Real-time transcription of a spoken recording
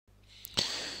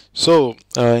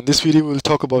In this video we'll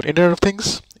talk about Internet of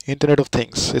Things. Internet of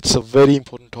Things. It's a very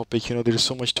important topic. There is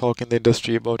so much talk in the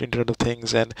industry about Internet of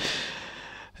Things, and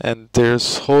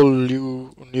there's whole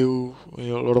new a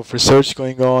lot of research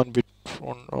going on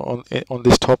on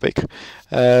this topic.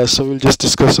 So we'll just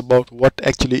discuss about what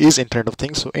actually is Internet of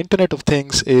Things. So Internet of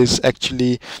Things is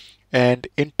actually an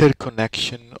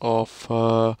interconnection of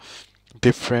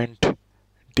different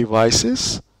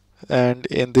devices, and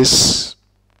in this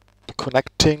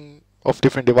connecting of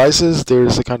different devices there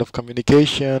is a kind of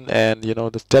communication, and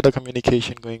the data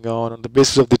communication going on the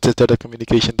basis of the data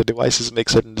communication the devices make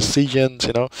certain decisions,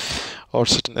 or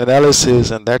certain analysis,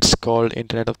 and that's called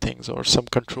Internet of Things, or some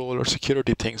control or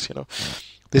security things.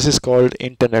 This is called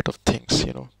Internet of Things,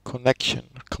 connection,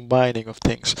 combining of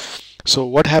things. So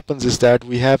what happens is that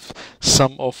we have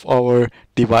some of our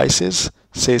devices,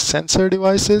 say sensor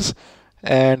devices,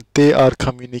 and they are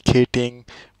communicating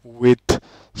with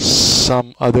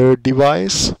some other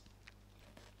device.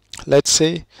 Let's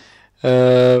say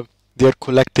they are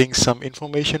collecting some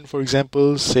information, for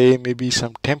example, say maybe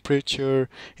some temperature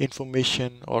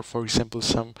information, or for example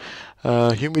some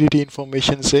humidity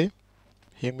information, say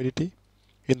humidity.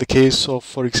 In the case of,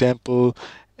 for example,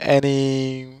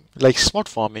 any like smart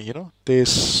farming,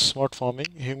 there's smart farming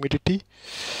humidity,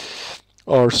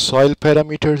 or soil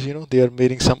parameters, they are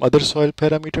measuring some other soil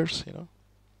parameters,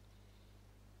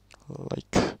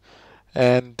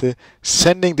 and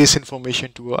sending this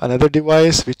information to another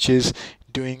device which is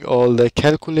doing all the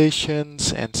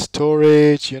calculations and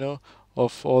storage,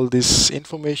 of all this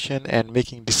information, and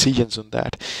making decisions on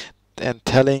that, and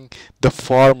telling the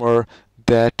farmer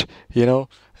that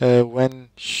when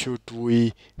should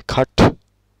we cut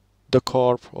the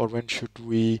crop, or when should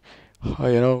we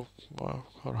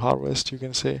or harvest, you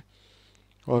can say,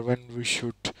 or when we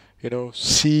should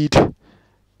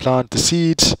plant the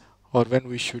seeds, or when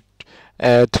we should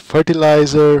add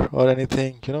fertilizer or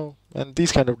anything, and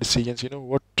these kind of decisions,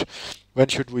 when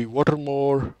should we water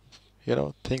more,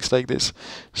 things like this.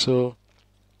 So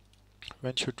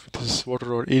when should this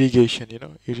water or irrigation,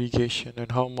 irrigation,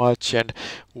 and how much, and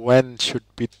when should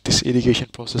be this irrigation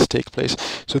process take place.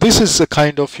 So this is a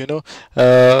kind of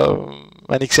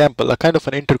an example, a kind of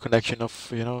an interconnection of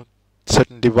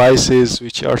certain devices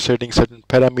which are setting certain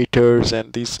parameters,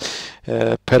 and these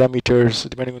parameters,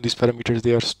 depending on these parameters,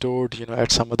 they are stored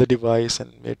at some other device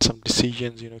and made some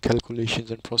decisions,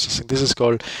 calculations and processing. This is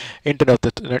called Internet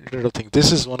of Things.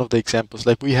 This is one of the examples.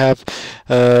 Like we have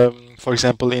for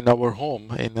example, in our home,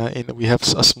 we have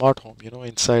a smart home,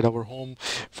 inside our home,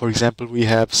 for example, we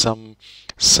have some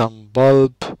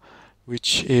bulb,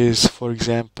 which is, for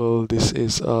example, this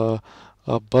is a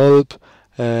bulb,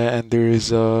 and there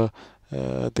is a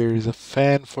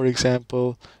fan, for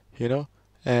example,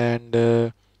 and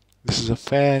this is a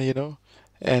fan,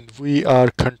 and we are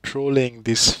controlling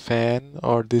this fan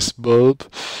or this bulb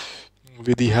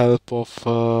with the help of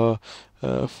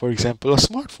for example, a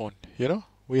smartphone.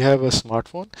 We have a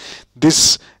smartphone.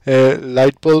 This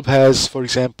light bulb has, for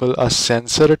example, a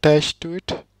sensor attached to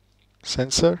it.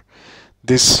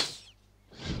 This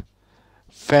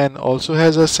fan also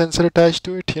has a sensor attached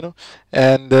to it,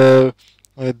 and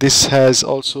this has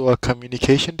also a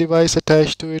communication device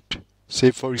attached to it.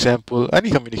 Say, for example, any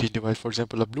communication device, for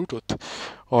example, a Bluetooth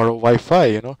or a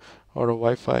Wi-Fi,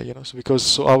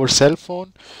 So our cell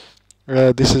phone,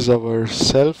 this is our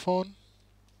cell phone.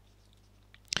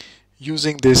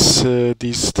 Using the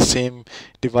same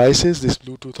devices, this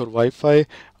Bluetooth or Wi-Fi,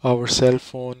 our cell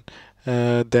phone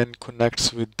then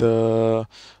connects with the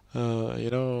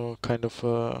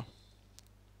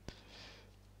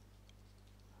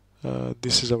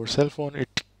this is our cell phone.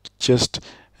 It just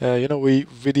we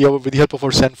with the help of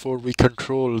our sensor we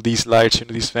control these lights,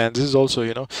 these fans. This is also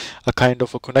a kind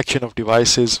of a connection of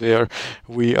devices where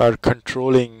we are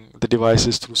controlling the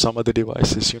devices through some other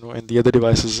devices, and the other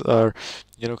devices are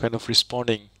kind of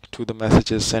responding to the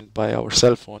messages sent by our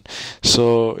cell phone.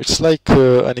 So it's like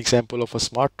an example of a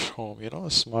smart home, a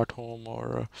smart home,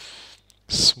 or a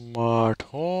smart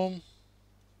home,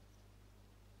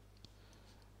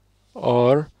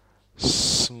 or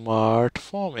smart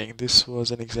farming. This was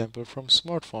an example from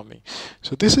smart farming.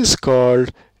 So this is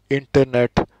called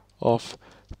Internet of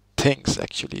Things.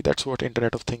 Actually, that's what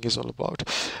Internet of Things is all about.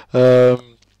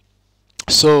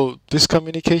 So this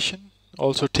communication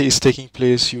also is taking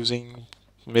place using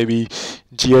maybe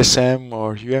GSM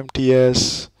or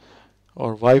UMTS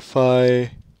or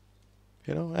Wi-Fi,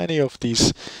 any of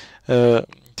these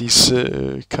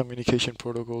communication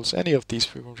protocols. Any of these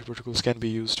protocols can be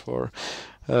used for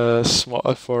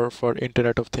for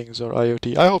Internet of Things or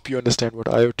IoT. I hope you understand what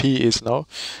IoT is now,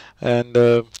 and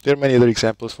there are many other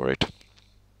examples for it.